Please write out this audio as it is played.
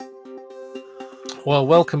Well,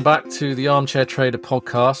 welcome back to the Armchair Trader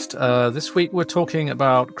podcast. This week we're talking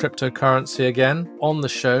about cryptocurrency again. On the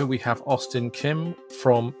show we have Austin Kim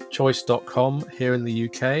from Choise.com here in the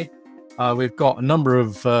UK. We've got a number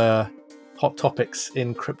of hot topics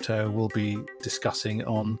in crypto we'll be discussing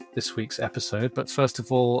on this week's episode. But first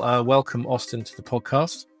of all, welcome Austin to the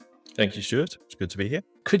podcast. Thank you, Stuart. It's good to be here.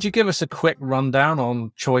 Could you give us a quick rundown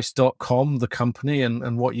on Choise.com, the company,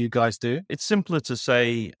 and what you guys do? It's simpler to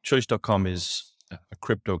say Choise.com is a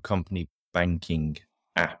crypto company banking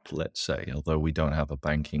app, let's say, although we don't have a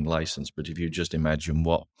banking license. But if you just imagine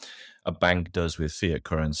what a bank does with fiat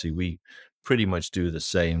currency, we pretty much do the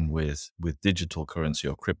same with digital currency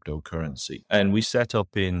or cryptocurrency. And we set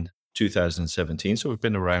up in 2017, so we've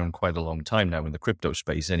been around quite a long time now in the crypto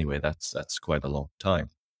space anyway. That's quite a long time.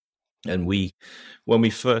 And when we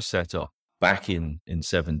first set up back in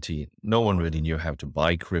 17, no one really knew how to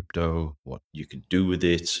buy crypto, what you could do with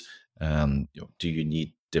it. Do you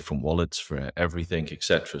need different wallets for everything,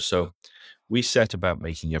 etc. So we set about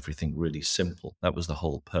making everything really simple. That was the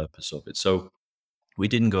whole purpose of it. So we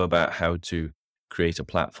didn't go about how to create a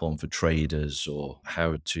platform for traders or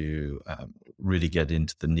how to really get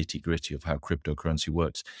into the nitty gritty of how cryptocurrency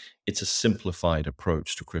works. It's a simplified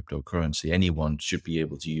approach to cryptocurrency. Anyone should be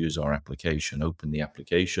able to use our application, open the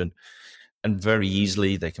application, and very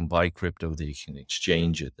easily they can buy crypto, they can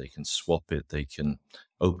exchange it, they can swap it, they can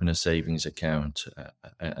open a savings account,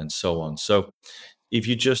 and so on. So if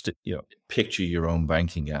you just picture your own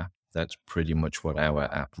banking app, that's pretty much what our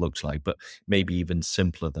app looks like, but maybe even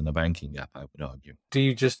simpler than a banking app, I would argue. Do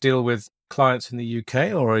you just deal with clients in the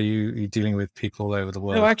UK, or are you dealing with people all over the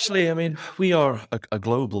world? No, actually, I mean, we are a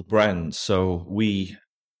global brand, so we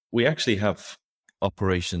actually have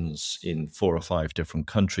operations in 4 or 5 different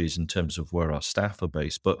countries in terms of where our staff are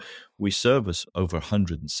based, but we service over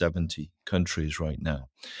 170 countries right now.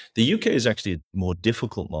 The UK is actually a more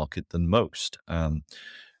difficult market than most.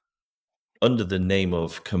 Under the name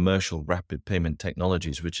of Commercial Rapid Payment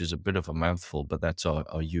Technologies, which is a bit of a mouthful, but that's our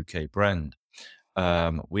UK brand.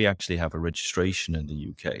 We actually have a registration in the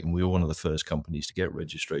UK, and we were one of the first companies to get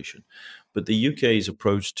registration. But the UK's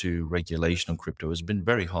approach to regulation on crypto has been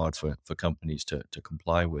very hard for companies to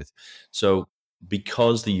comply with. So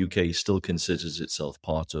because the UK still considers itself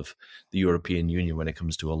part of the European Union when it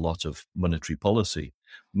comes to a lot of monetary policy,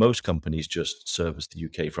 most companies just service the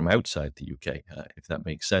UK from outside the UK, if that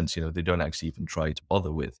makes sense. They don't actually even try to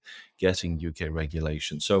bother with getting UK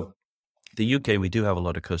regulation. So the UK, we do have a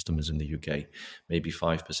lot of customers in the UK, maybe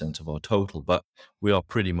 5% of our total, but we are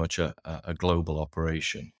pretty much a global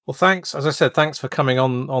operation. Well, thanks. As I said, thanks for coming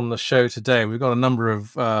on the show today. We've got a number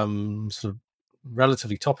of sort of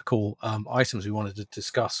relatively topical items we wanted to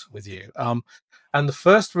discuss with you. And the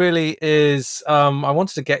first really is I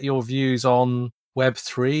wanted to get your views on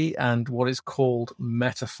Web3 and what is called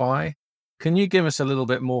MetaFi. Can you give us a little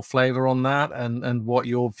bit more flavor on that and what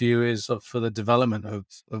your view is for the development of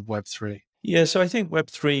Web3? Yeah, so I think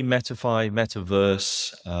Web3, MetaFi,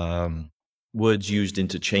 Metaverse, words used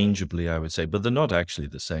interchangeably, I would say, but they're not actually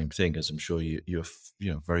the same thing, as I'm sure you're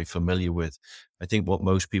very familiar with. I think what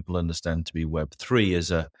most people understand to be Web3 is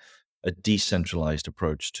a decentralized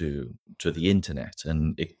approach to the internet,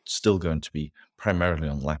 and it's still going to be primarily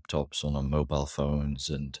on laptops, on mobile phones,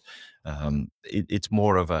 and it's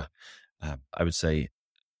more of I would say,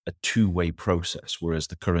 a two-way process, whereas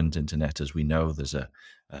the current internet, as we know, there's a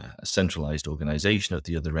centralized organization at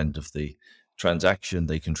the other end of the transaction.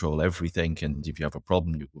 They control everything, and if you have a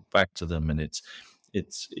problem, you go back to them, and it's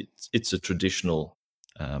a traditional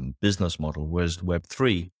business model, whereas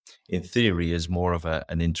Web3, in theory, is more of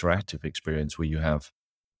an interactive experience where you have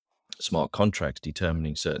smart contracts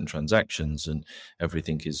determining certain transactions, and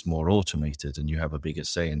everything is more automated, and you have a bigger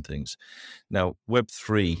say in things. Now,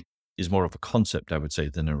 Web3 is more of a concept, I would say,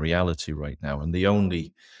 than a reality right now. And the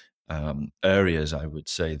only areas I would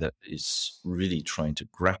say that is really trying to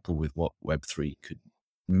grapple with what Web3 could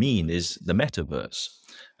mean is the metaverse.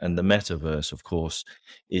 And the metaverse, of course,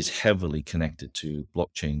 is heavily connected to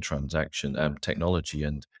blockchain transaction technology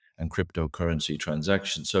and cryptocurrency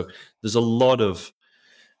transactions. So there's a lot of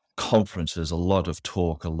conferences, a lot of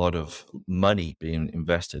talk, a lot of money being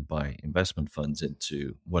invested by investment funds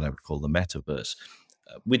into what I would call the metaverse,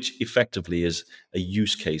 which effectively is a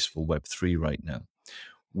use case for Web3 right now.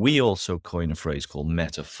 We also coin a phrase called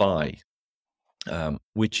MetaFi,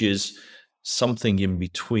 which is something in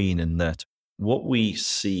between, in that what we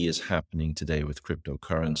see is happening today with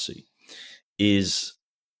cryptocurrency is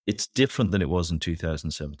it's different than it was in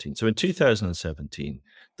 2017. So in 2017,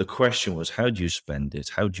 the question was, how do you spend it?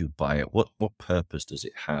 How do you buy it? What purpose does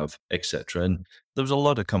it have, etc.? And there was a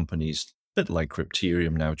lot of companies bit like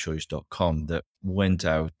Crypterium, now Choise.com, that went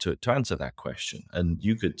out to answer that question. And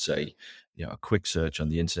you could say, a quick search on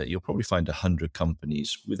the internet, you'll probably find 100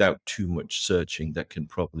 companies without too much searching that can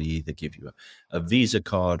probably either give you a Visa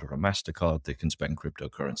card or a MasterCard that can spend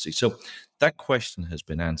cryptocurrency. So that question has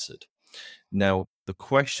been answered. Now, the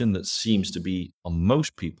question that seems to be on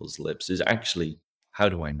most people's lips is actually, how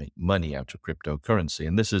do I make money out of cryptocurrency?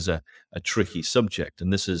 And this is a tricky subject.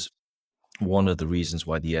 And this is one of the reasons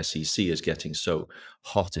why the SEC is getting so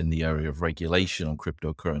hot in the area of regulation on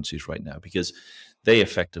cryptocurrencies right now, because they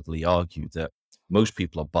effectively argue that most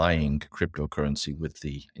people are buying cryptocurrency with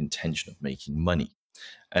the intention of making money.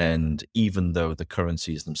 And even though the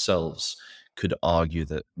currencies themselves could argue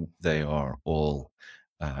that they are all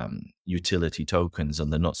utility tokens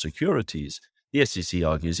and they're not securities, the SEC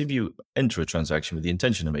argues if you enter a transaction with the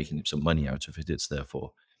intention of making some money out of it, it's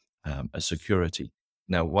therefore a security.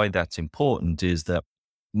 Now, why that's important is that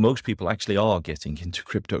most people actually are getting into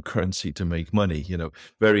cryptocurrency to make money.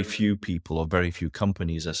 Very few people or very few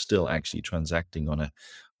companies are still actually transacting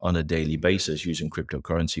on a daily basis using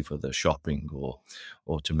cryptocurrency for their shopping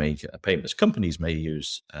or to make payments. Companies may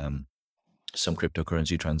use some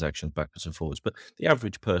cryptocurrency transactions backwards and forwards, but the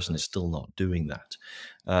average person is still not doing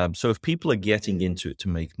that. So if people are getting into it to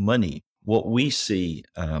make money, what we see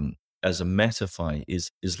as a MetaFi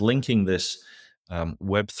is linking this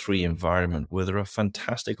Web3 environment where there are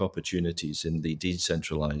fantastic opportunities in the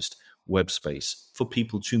decentralized web space for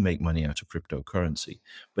people to make money out of cryptocurrency.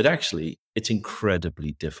 But actually, it's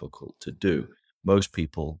incredibly difficult to do. Most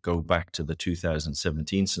people go back to the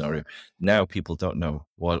 2017 scenario. Now people don't know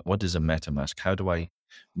what is a MetaMask? How do I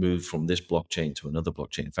move from this blockchain to another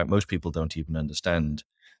blockchain? In fact, most people don't even understand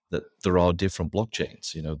that there are different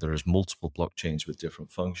blockchains. There is multiple blockchains with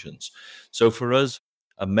different functions. So for us,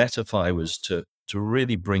 a MetaFi was to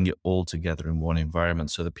really bring it all together in one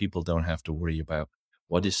environment so that people don't have to worry about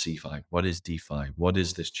what is CeFi, what is DeFi, what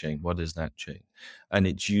is this chain, what is that chain. And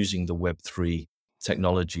it's using the Web3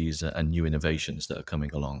 technologies and new innovations that are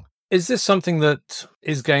coming along. Is this something that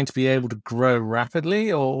is going to be able to grow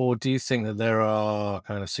rapidly, or do you think that there are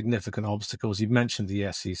kind of significant obstacles? You've mentioned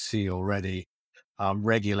the SEC already,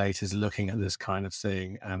 regulators looking at this kind of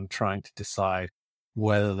thing and trying to decide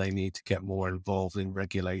whether they need to get more involved in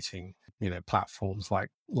regulating, platforms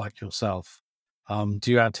like yourself.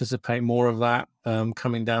 Do you anticipate more of that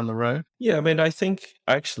coming down the road? Yeah, I mean, I think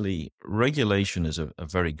actually regulation is a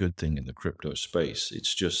very good thing in the crypto space.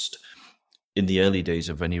 It's just in the early days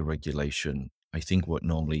of any regulation, I think what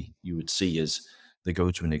normally you would see is they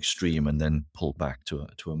go to an extreme and then pull back to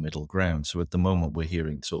a middle ground. So at the moment, we're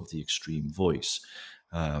hearing sort of the extreme voice.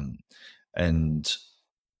 And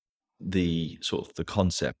the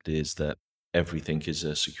concept is that everything is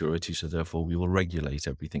a security, so therefore we will regulate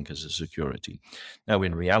everything as a security. Now,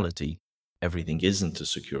 in reality, everything isn't a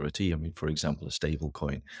security. I mean, for example, a stable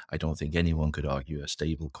coin. I don't think anyone could argue a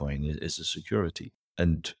stable coin is a security.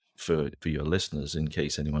 And for your listeners, in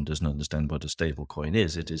case anyone doesn't understand what a stable coin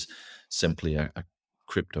is, it is simply a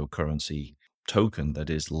cryptocurrency token that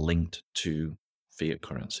is linked to fiat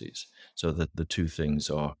currencies. So that the two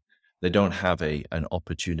things they don't have an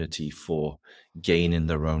opportunity for gain in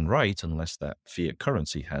their own right unless that fiat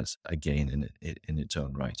currency has a gain in its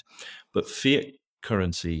own right. But fiat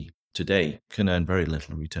currency today can earn very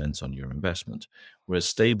little returns on your investment, whereas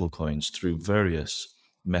stable coins, through various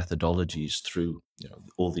methodologies, through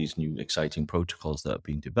all these new exciting protocols that are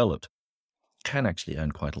being developed, can actually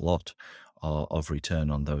earn quite a lot of return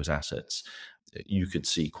on those assets. You could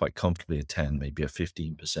see quite comfortably a 10, maybe a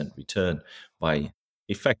 15% return by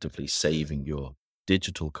effectively saving your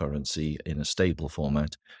digital currency in a stable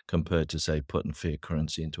format compared to, say, putting fiat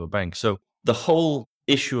currency into a bank. So the whole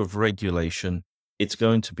issue of regulation, it's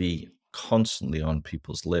going to be constantly on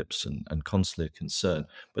people's lips and constantly a concern.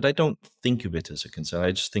 But I don't think of it as a concern.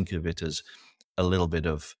 I just think of it as a little bit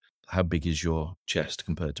of how big is your chest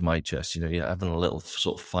compared to my chest. You're having a little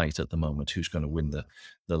sort of fight at the moment. Who's going to win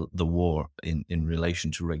the war in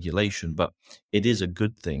relation to regulation? But it is a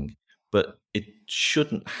good thing. But it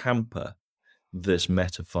shouldn't hamper this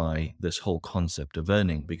MetaFi, this whole concept of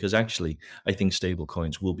earning, because actually, I think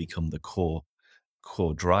stablecoins will become the core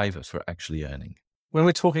driver for actually earning. When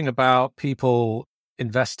we're talking about people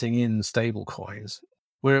investing in stablecoins,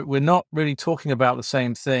 we're not really talking about the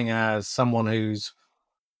same thing as someone who's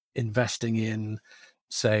investing in,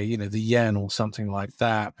 say, the yen or something like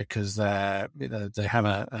that, because they have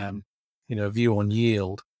a view on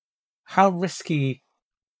yield. How risky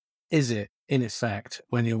is it, in effect,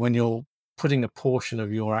 when you're putting a portion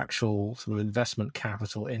of your actual sort of investment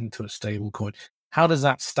capital into a stable coin? How does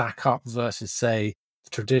that stack up versus, say,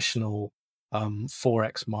 traditional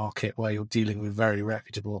forex market where you're dealing with very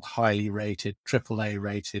reputable, highly rated, AAA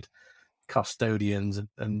rated custodians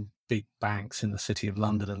and big banks in the City of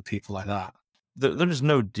London and people like that. There is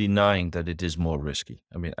no denying that it is more risky.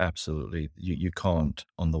 I mean, absolutely. You can't,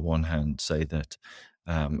 on the one hand, say that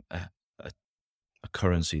um, a, a a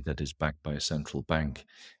currency that is backed by a central bank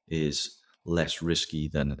is less risky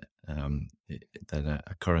than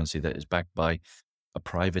a currency that is backed by a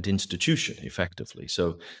private institution, effectively.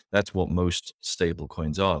 So that's what most stable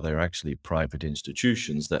coins are. They're actually private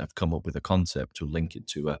institutions that have come up with a concept to link it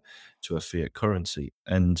to a fiat currency.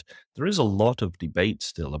 And there is a lot of debate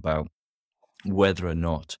still about whether or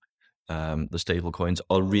not the stable coins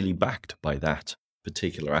are really backed by that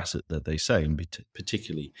particular asset that they say, and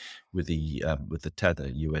particularly with the Tether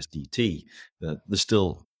USDT. There's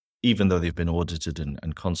still, even though they've been audited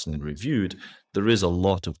and constantly reviewed, there is a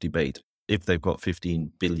lot of debate. If they've got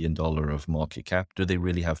 $15 billion of market cap, do they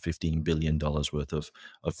really have $15 billion worth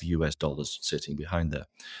of US dollars sitting behind there?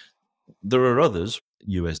 There are others,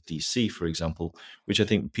 USDC, for example, which I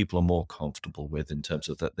think people are more comfortable with in terms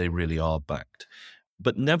of that they really are backed.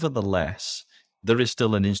 But nevertheless, there is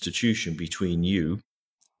still an institution between you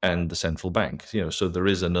and the central bank. So there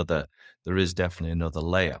is definitely another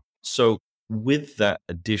layer. So with that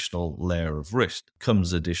additional layer of risk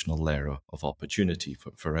comes additional layer of opportunity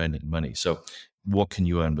for earning money. So what can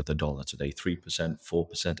you earn with a dollar today? 3%,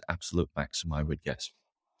 4%, absolute maximum, I would guess.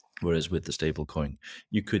 Whereas with the stable coin,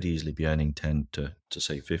 you could easily be earning 10 to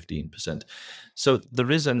say 15%. So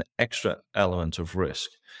there is an extra element of risk.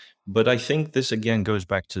 But I think this again goes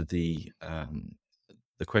back to the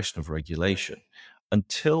question of regulation.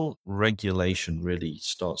 Until regulation really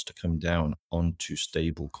starts to come down onto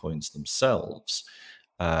stable coins themselves,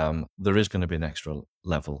 there is going to be an extra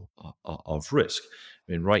level of risk.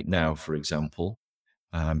 I mean, right now, for example,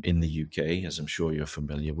 in the UK, as I'm sure you're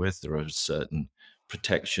familiar with, there are certain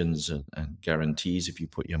protections and guarantees. If you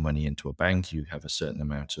put your money into a bank, you have a certain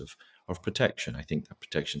amount of protection. I think that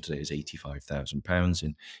protection today is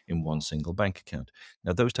 £85,000 in one single bank account.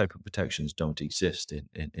 Now, those type of protections don't exist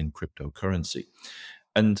in cryptocurrency.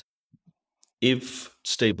 And if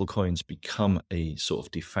stablecoins become a sort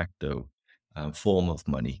of de facto form of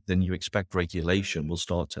money, then you expect regulation will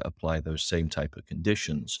start to apply those same type of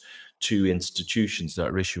conditions to institutions that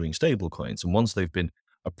are issuing stablecoins. And once they've been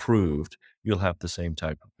approved, you'll have the same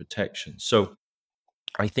type of protection. So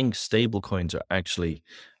I think stablecoins are actually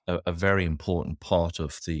a very important part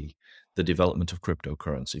of the development of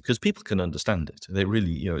cryptocurrency because people can understand it. They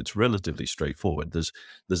really, it's relatively straightforward.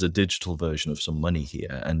 There's a digital version of some money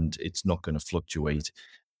here, and it's not going to fluctuate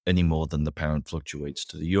any more than the pound fluctuates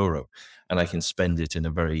to the euro. And I can spend it in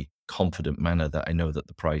a very confident manner that I know that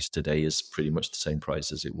the price today is pretty much the same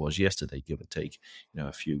price as it was yesterday, give or take,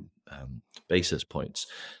 a few basis points.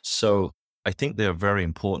 So I think they are very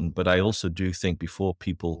important, but I also do think before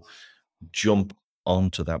people jump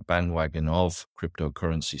onto that bandwagon of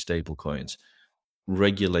cryptocurrency stablecoins,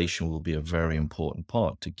 regulation will be a very important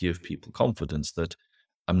part to give people confidence that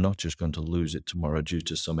I'm not just going to lose it tomorrow due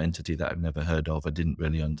to some entity that I've never heard of, I didn't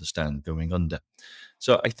really understand, going under.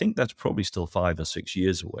 So I think that's probably still 5 or 6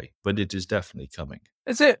 years away, but it is definitely coming.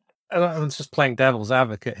 Is it, and I'm just playing devil's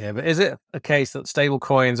advocate here, but is it a case that stable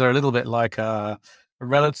coins are a little bit like a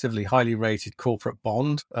relatively highly rated corporate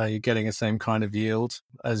bond? You're getting the same kind of yield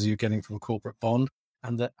as you're getting from a corporate bond.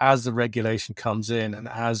 And that as the regulation comes in and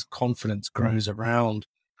as confidence grows around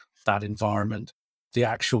that environment, the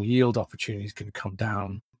actual yield opportunities can come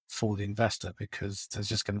down for the investor because there's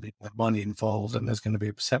just going to be more money involved and there's going to be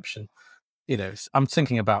a perception. I'm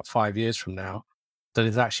thinking about 5 years from now that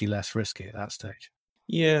it's actually less risky at that stage.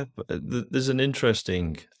 Yeah, but there's an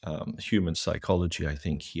interesting human psychology, I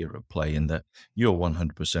think, here at play in that you're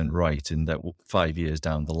 100% right in that 5 years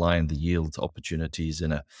down the line, the yield opportunities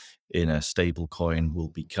in a stable coin will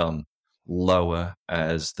become lower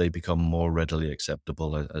as they become more readily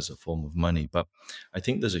acceptable as a form of money. But I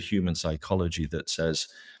think there's a human psychology that says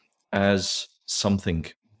as something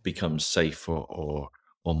becomes safe or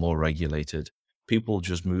more regulated, people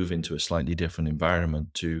just move into a slightly different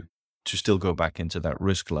environment to still go back into that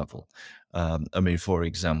risk level. I mean, for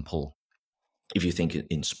example, if you think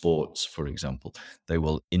in sports, for example, they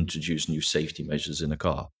will introduce new safety measures in a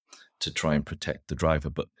car to try and protect the driver,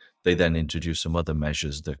 but they then introduce some other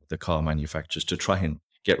measures, the car manufacturers, to try and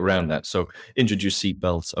get around that. So introduce seat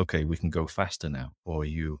belts. Okay, we can go faster now. Or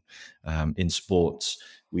in sports,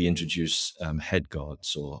 we introduce head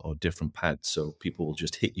guards or different pads, so people will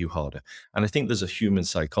just hit you harder. And I think there's a human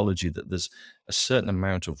psychology that there's a certain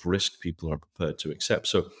amount of risk people are prepared to accept.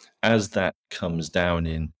 So as that comes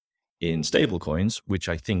down in stable coins, which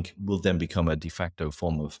I think will then become a de facto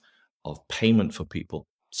form of of payment for people,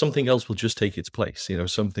 something else will just take its place.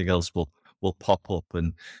 Something else will pop up,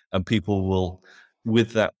 and people will,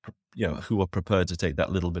 with that, who are prepared to take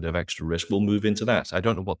that little bit of extra risk, will move into that. I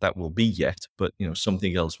don't know what that will be yet, but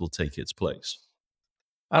something else will take its place.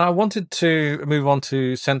 And I wanted to move on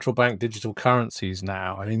to central bank digital currencies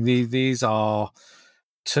now. I mean, these are,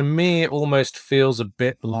 to me, it almost feels a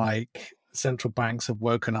bit like central banks have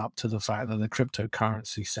woken up to the fact that the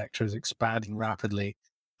cryptocurrency sector is expanding rapidly.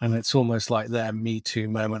 And it's almost like their Me Too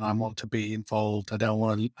moment. I want to be involved. I don't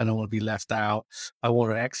want to be left out. I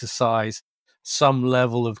want to exercise some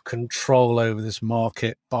level of control over this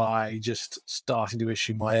market by just starting to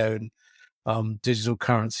issue my own digital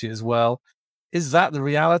currency as well. Is that the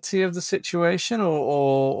reality of the situation,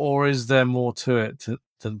 or is there more to it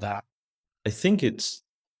than that? I think it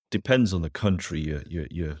depends on the country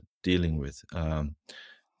you're dealing with.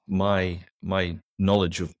 My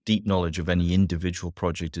deep knowledge of any individual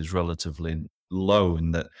project is relatively low,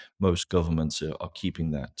 in that most governments are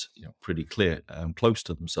keeping that pretty clear, close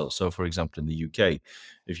to themselves. So, for example, in the UK,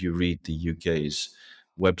 if you read the UK's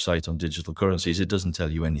website on digital currencies, it doesn't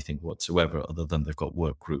tell you anything whatsoever, other than they've got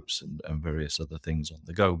work groups and various other things on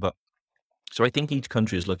the go. But so I think each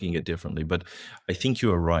country is looking at it differently. But I think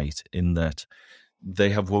you are right in that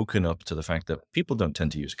they have woken up to the fact that people don't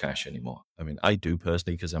tend to use cash anymore. I mean, I do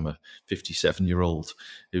personally, because I'm a 57-year-old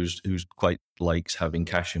who's quite likes having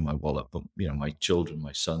cash in my wallet. But my children,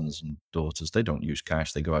 my sons and daughters, they don't use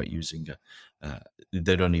cash. They go out using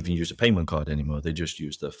they don't even use a payment card anymore. They just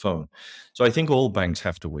use their phone. So I think all banks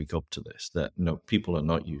have to wake up to this, that people are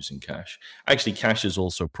not using cash. Actually, cash is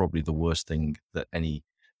also probably the worst thing that any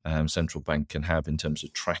central bank can have in terms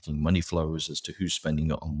of tracking money flows as to who's spending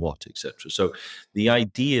it on what, etc. So the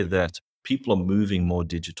idea that people are moving more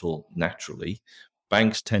digital naturally,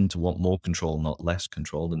 banks tend to want more control, not less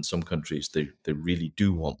control. In some countries, they really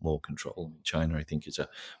do want more control. China, I think, is a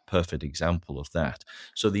perfect example of that.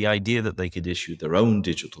 So the idea that they could issue their own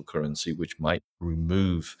digital currency, which might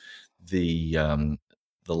remove the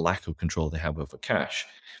lack of control they have over cash,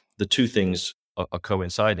 the two things are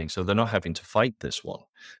coinciding. So they're not having to fight this one.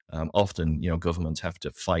 Often, governments have to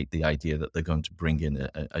fight the idea that they're going to bring in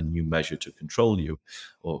a new measure to control you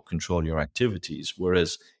or control your activities.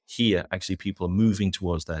 Whereas here, actually, people are moving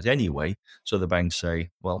towards that anyway. So the banks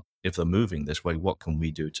say, well, if they're moving this way, what can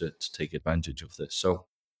we do to take advantage of this? So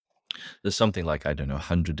there's something like, I don't know,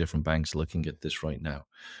 100 different banks looking at this right now.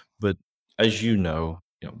 But as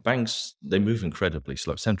banks, they move incredibly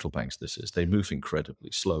slow. Central banks, they move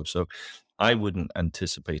incredibly slow. So I wouldn't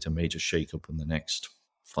anticipate a major shakeup in the next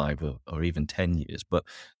 5 or even 10 years, but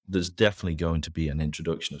there's definitely going to be an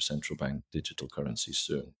introduction of central bank digital currencies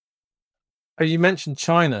soon. You mentioned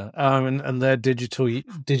China and their digital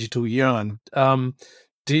yuan.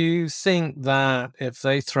 Do you think that if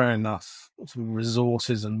they throw enough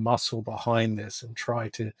resources and muscle behind this and try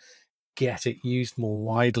to get it used more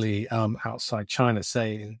widely outside China,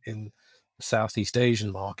 say in Southeast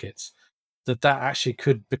Asian markets, that actually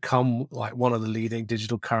could become like one of the leading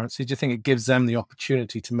digital currencies? Do you think it gives them the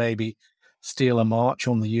opportunity to maybe steal a march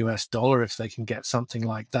on the US dollar if they can get something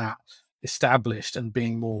like that established and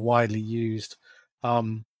being more widely used,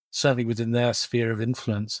 certainly within their sphere of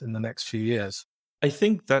influence in the next few years? I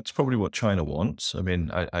think that's probably what China wants. I mean,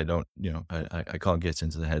 I don't, I can't get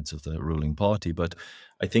into the heads of the ruling party, but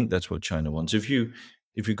I think that's what China wants. If you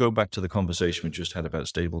go back to the conversation we just had about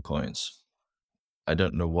stablecoins, I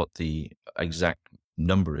don't know what the exact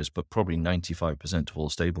number is, but probably 95% of all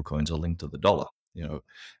stablecoins are linked to the dollar.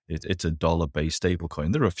 It's a dollar-based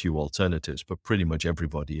stablecoin. There are a few alternatives, but pretty much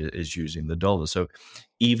everybody is using the dollar. So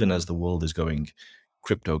even as the world is going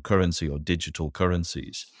cryptocurrency or digital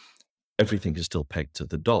currencies, everything is still pegged to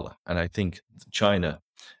the dollar. And I think China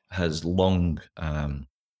has long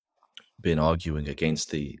been arguing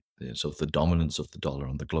against the sort of the dominance of the dollar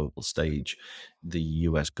on the global stage. The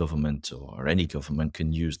US government or any government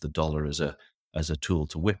can use the dollar as a tool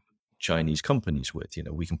to whip Chinese companies with.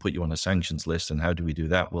 We can put you on a sanctions list, and how do we do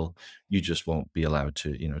that? Well, you just won't be allowed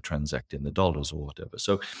to transact in the dollars or whatever.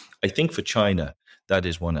 So I think for China, that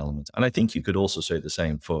is one element. And I think you could also say the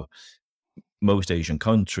same for most Asian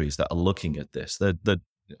countries that are looking at this.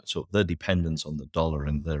 So their dependence on the dollar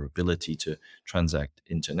and their ability to transact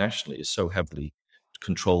internationally is so heavily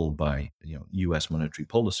controlled by U.S. monetary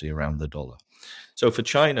policy around the dollar. So for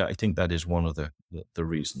China, I think that is one of the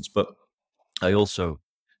reasons. But I also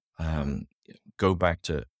go back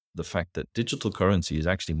to the fact that digital currency is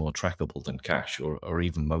actually more trackable than cash or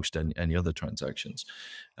even most any other transactions.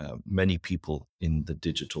 Many people in the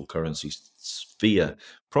digital currency sphere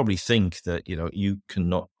probably think that you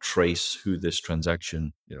cannot trace who this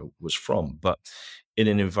transaction was from, but in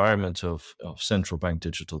an environment of central bank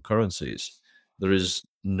digital currencies, there is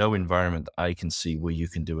no environment I can see where you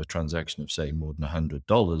can do a transaction of, say, more than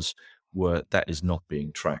 $100 where that is not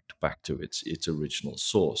being tracked back to its original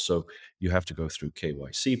source. So you have to go through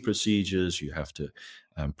KYC procedures, you have to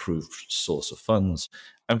prove source of funds.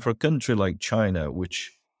 And for a country like China,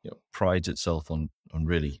 which prides itself on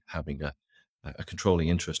really having a controlling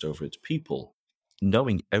interest over its people,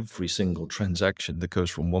 knowing every single transaction that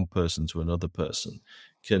goes from one person to another person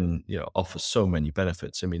can offer so many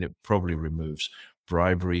benefits. I mean, it probably removes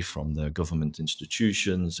bribery from the government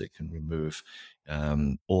institutions. It can remove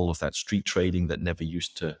all of that street trading that never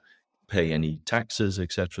used to pay any taxes,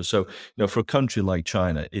 etc. So, for a country like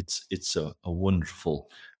China, it's a wonderful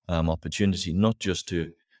opportunity, not just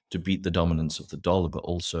to beat the dominance of the dollar, but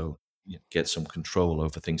also get some control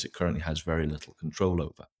over things it currently has very little control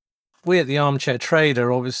over. We at the Armchair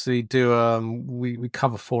Trader obviously do we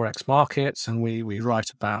cover forex markets, and we write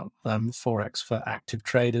about forex for active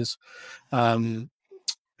traders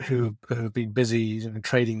who have been busy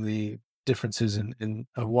trading the differences in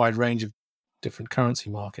a wide range of different currency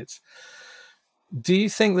markets. Do you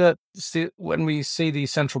think that when we see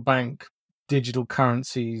these central bank digital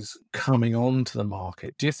currencies coming onto the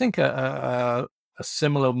market, do you think a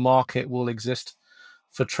similar market will exist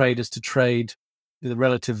for traders to trade the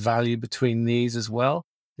relative value between these as well?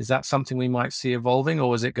 Is that something we might see evolving,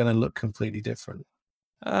 or is it going to look completely different?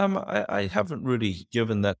 I haven't really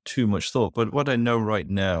given that too much thought, but what I know right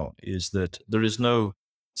now is that there is no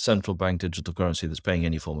central bank digital currency that's paying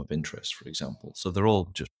any form of interest, for example. So they're all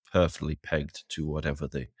just perfectly pegged to whatever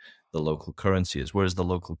the local currency is. Whereas the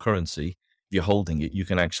local currency, if you're holding it, you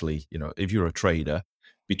can actually, if you're a trader,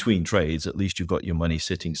 between trades, at least you've got your money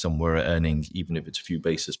sitting somewhere earning, even if it's a few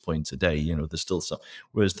basis points a day, there's still some.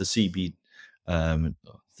 Whereas the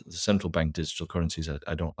central bank digital currencies,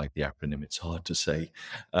 I don't like the acronym, it's hard to say.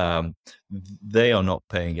 They are not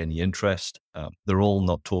paying any interest. They're all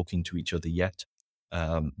not talking to each other yet.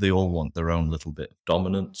 They all want their own little bit of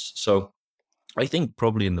dominance. So I think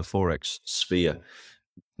probably in the Forex sphere,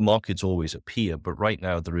 markets always appear, but right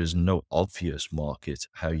now there is no obvious market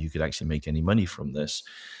how you could actually make any money from this.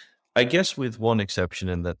 I guess with one exception,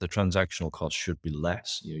 in that the transactional cost should be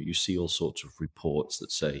less. You see all sorts of reports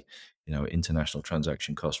that say, international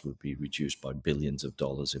transaction costs would be reduced by billions of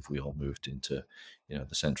dollars if we all moved into,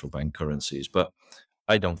 the central bank currencies. But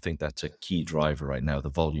I don't think that's a key driver right now. The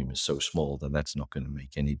volume is so small that that's not going to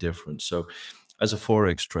make any difference. So as a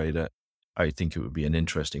Forex trader, I think it would be an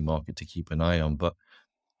interesting market to keep an eye on. But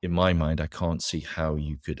in my mind, I can't see how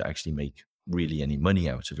you could actually make really any money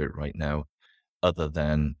out of it right now, other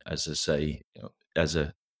than, as I say, as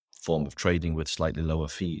a form of trading with slightly lower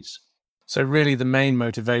fees. So really the main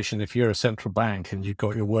motivation, if you're a central bank and you've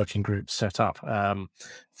got your working group set up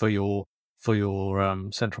for your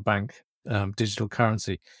central bank digital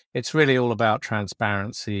currency, it's really all about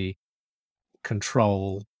transparency,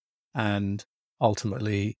 control, and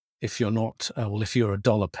ultimately, if you're not, if you're a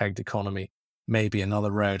dollar pegged economy, maybe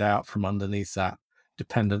another road out from underneath that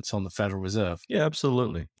dependence on the Federal Reserve. Yeah,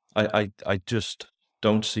 absolutely. I just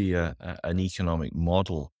don't see an economic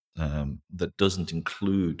model that doesn't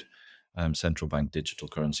include central bank digital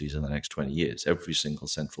currencies in the next 20 years. Every single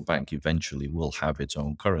central bank eventually will have its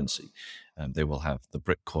own currency. They will have the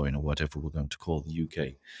Bitcoin, or whatever we're going to call the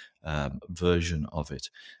UK version of it.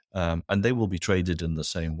 And they will be traded in the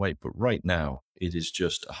same way. But right now, it is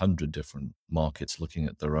just 100 different markets looking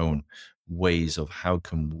at their own ways of how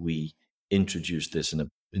can we introduce this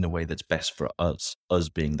in a way that's best for us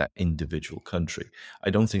being that individual country. I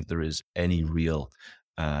don't think there is any real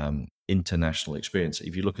international experience.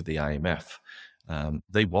 If you look at the IMF,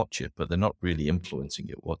 they watch it, but they're not really influencing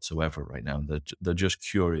it whatsoever right now. They're just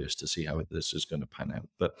curious to see how this is going to pan out.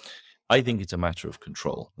 But I think it's a matter of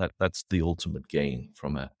control. That's the ultimate gain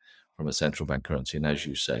from a central bank currency. And as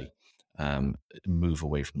you say, move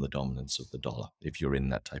away from the dominance of the dollar if you're in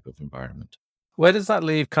that type of environment. Where does that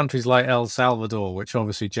leave countries like El Salvador, which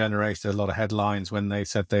obviously generated a lot of headlines when they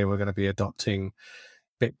said they were going to be adopting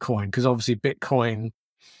Bitcoin? Because obviously Bitcoin,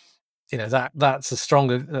 that's a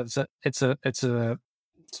stronger, it's a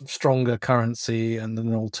stronger currency and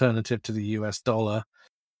an alternative to the US dollar.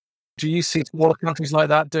 Do you see smaller countries like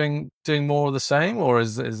that doing more of the same, or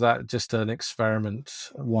is that just an experiment,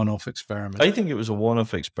 a one-off experiment? I think it was a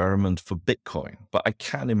one-off experiment for Bitcoin, but I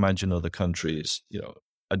can't imagine other countries,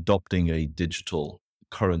 adopting a digital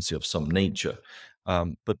currency of some nature.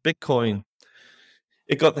 But Bitcoin,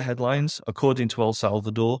 it got the headlines. According to El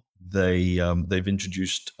Salvador, they've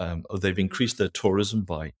increased their tourism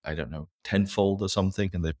by, I don't know, tenfold or something,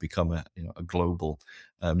 and they've become a global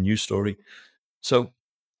news story. So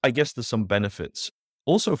I guess there's some benefits.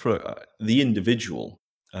 also for the individual.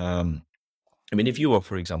 I mean, if you are,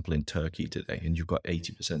 for example, in Turkey today and you've got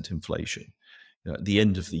 80% inflation, at the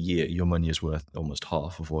end of the year, your money is worth almost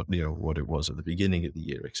half of what it was at the beginning of the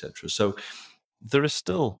year, etc. So there is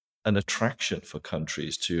still an attraction for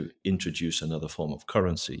countries to introduce another form of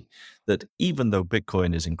currency that, even though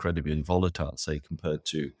Bitcoin is incredibly volatile, say compared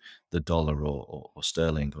to the dollar or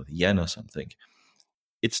sterling or the yen or something,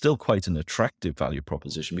 it's still quite an attractive value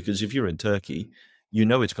proposition, because if you're in Turkey,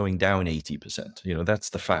 it's going down 80%. That's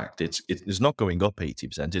the fact. It's not going up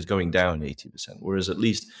 80%, it's going down 80%. Whereas at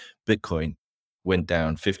least Bitcoin went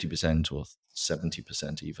down 50% or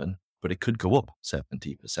 70% even, but it could go up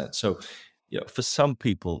 70%. So, for some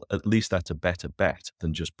people, at least that's a better bet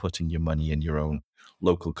than just putting your money in your own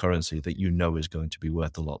local currency that is going to be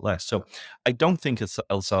worth a lot less. So I don't think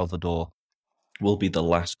El Salvador will be the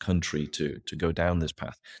last country to go down this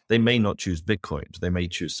path. They may not choose Bitcoin. They may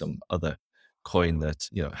choose some other coin that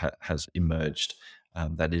has emerged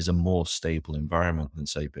that is a more stable environment than,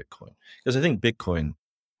 say, Bitcoin. Because I think Bitcoin,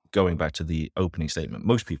 going back to the opening statement,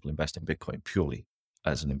 most people invest in Bitcoin purely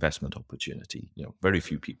as an investment opportunity. Very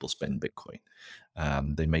few people spend Bitcoin.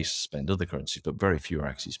 They may spend other currencies, but very few are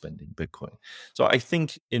actually spending Bitcoin. So I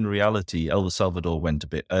think in reality, El Salvador went a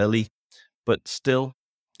bit early, but still,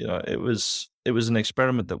 it was an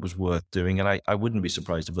experiment that was worth doing, and I wouldn't be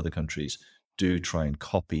surprised if other countries do try and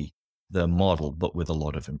copy the model, but with a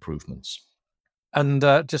lot of improvements. And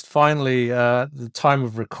just finally, the time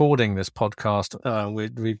of recording this podcast,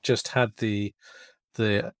 we've just had the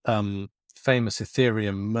famous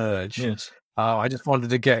Ethereum merge. Yes. I just wanted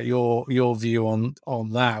to get your view on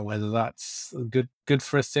that, whether that's good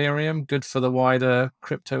for Ethereum, good for the wider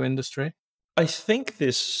crypto industry. I think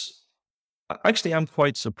actually, I'm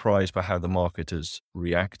quite surprised by how the market has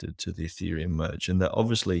reacted to the Ethereum merge, and that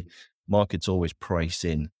obviously markets always price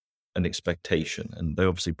in an expectation, and they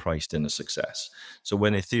obviously priced in a success. So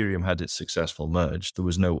when Ethereum had its successful merge, there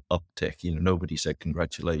was no uptick. Nobody said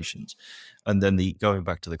congratulations. And then going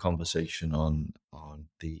back to the conversation on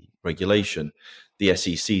the regulation, the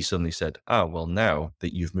SEC suddenly said, well, now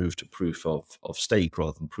that you've moved to proof of stake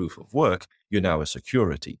rather than proof of work, you're now a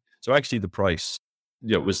security. So actually the price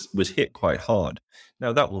was hit quite hard.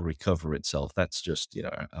 Now that will recover itself. That's just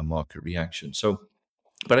a market reaction. So,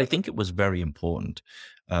 but I think it was very important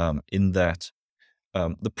in that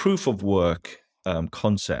the proof of work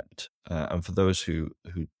concept, and for those who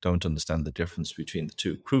don't understand the difference between the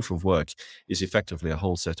two, proof of work is effectively a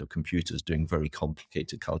whole set of computers doing very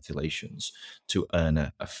complicated calculations to earn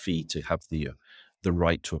a fee to have the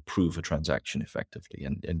right to approve a transaction effectively,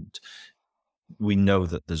 and we know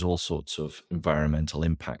that there's all sorts of environmental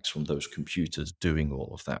impacts from those computers doing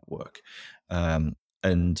all of that work.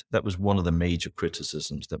 And that was one of the major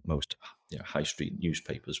criticisms that most high street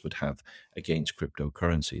newspapers would have against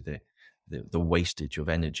cryptocurrency, the wastage of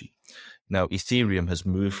energy. Now, Ethereum has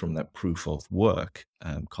moved from that proof of work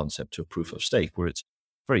concept to a proof of stake, where it's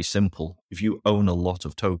very simple. If you own a lot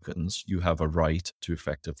of tokens, you have a right to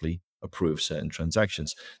effectively approve certain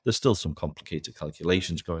transactions. There's still some complicated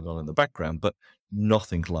calculations going on in the background, but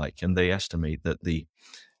nothing like, and they estimate that the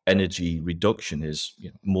energy reduction is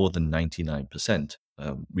more than 99%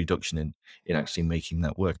 reduction in actually making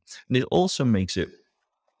that work. And it also makes it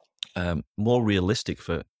more realistic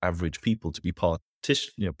for average people to be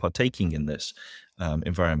partaking in this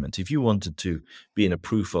environment. If you wanted to be in a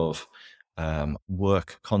proof of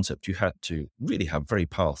work concept, you had to really have very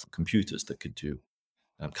powerful computers that could do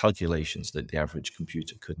calculations that the average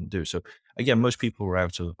computer couldn't do. So again, most people were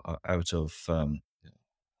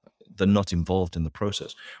they're not involved in the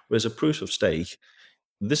process. Whereas a proof of stake,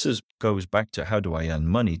 goes back to how do I earn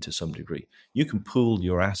money to some degree. You can pool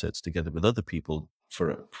your assets together with other people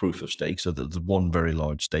for a proof of stake, so that there's one very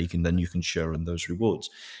large stake, and then you can share in those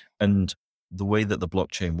rewards. And the way that the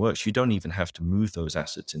blockchain works, you don't even have to move those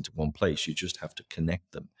assets into one place. You just have to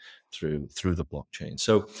connect them through the blockchain.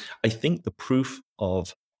 So I think the proof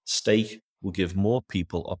of stake will give more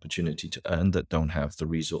people opportunity to earn that don't have the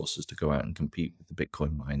resources to go out and compete with the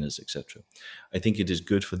Bitcoin miners, etc. I think it is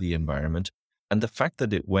good for the environment. And the fact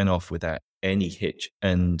that it went off without any hitch,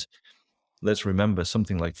 and let's remember,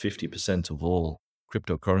 something like 50% of all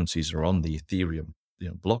cryptocurrencies are on the Ethereum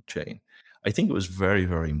blockchain. I think it was very,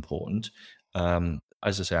 very important.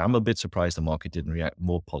 As I say, I'm a bit surprised the market didn't react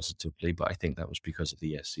more positively, but I think that was because of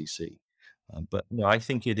the SEC. But no, I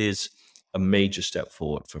think it is a major step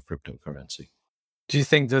forward for cryptocurrency. Do you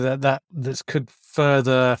think that this could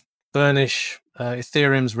further burnish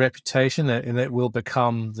Ethereum's reputation, and it will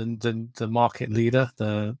become the market leader,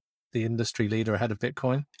 the industry leader ahead of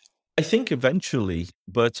Bitcoin? I think eventually,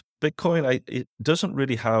 but Bitcoin, it doesn't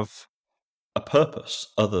really have a purpose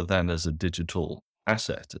other than as a digital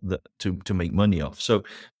asset that to make money off. So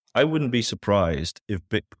I wouldn't be surprised if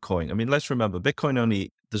Bitcoin, I mean, let's remember,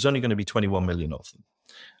 there's only going to be 21 million of them.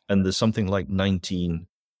 And there's something like 19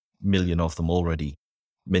 million of them already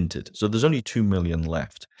minted. So there's only 2 million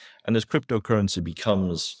left. And as cryptocurrency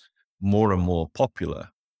becomes more and more popular,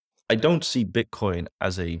 I don't see Bitcoin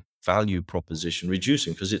as a value proposition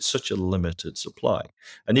reducing because it's such a limited supply.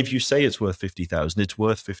 And if you say it's worth 50,000, it's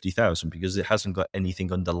worth 50,000 because it hasn't got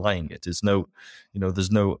anything underlying it. There's no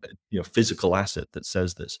physical asset that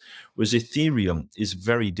says this. Whereas Ethereum is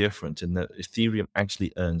very different in that Ethereum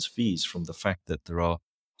actually earns fees from the fact that there are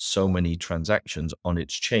so many transactions on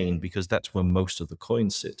its chain because that's where most of the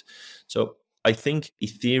coins sit. So I think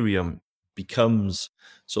Ethereum becomes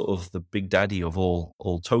sort of the big daddy of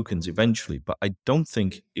all tokens eventually, but I don't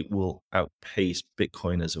think it will outpace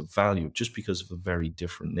Bitcoin as a value just because of a very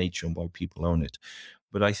different nature and why people own it.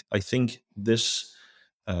 But I think this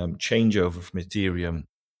changeover from Ethereum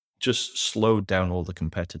just slowed down all the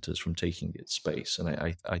competitors from taking its space. And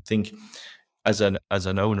I think as an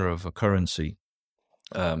owner of a currency,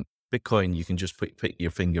 Bitcoin, you can just put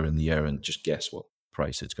your finger in the air and just guess what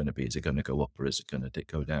price it's going to be. Is it going to go up or is it going to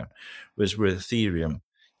go down? Whereas with Ethereum,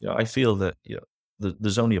 I feel that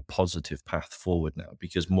there's only a positive path forward now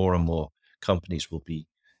because more and more companies will be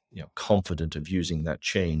confident of using that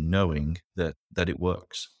chain, knowing that it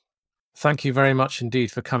works. Thank you very much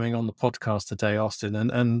indeed for coming on the podcast today, Austin.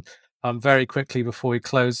 And very quickly before we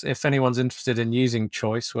close, if anyone's interested in using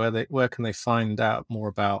Choise, where can they find out more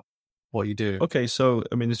about what you do? Okay, so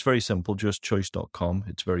I mean, it's very simple, just choise.com.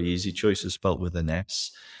 It's very easy. Choise is spelled with an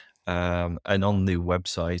S. And on the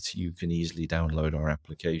website, you can easily download our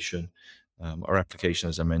application. Our application,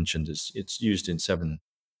 as I mentioned, it's used in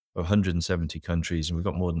 170 countries, and we've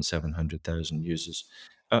got more than 700,000 users.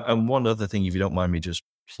 And one other thing, if you don't mind me just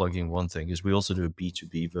plugging one thing, is we also do a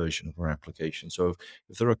B2B version of our application. So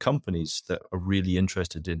if there are companies that are really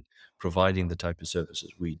interested in providing the type of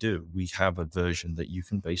services we do, we have a version that you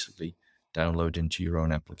can basically download into your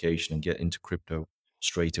own application and get into crypto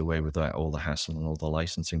straight away without all the hassle and all the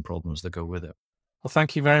licensing problems that go with it. Well,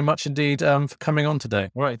 thank you very much indeed for coming on today.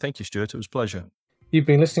 All right. Thank you, Stuart. It was a pleasure. You've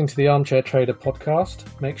been listening to the Armchair Trader podcast.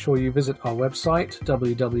 Make sure you visit our website,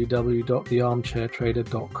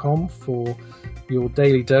 www.thearmchairtrader.com, for your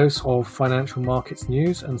daily dose of financial markets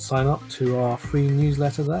news and sign up to our free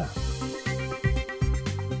newsletter there.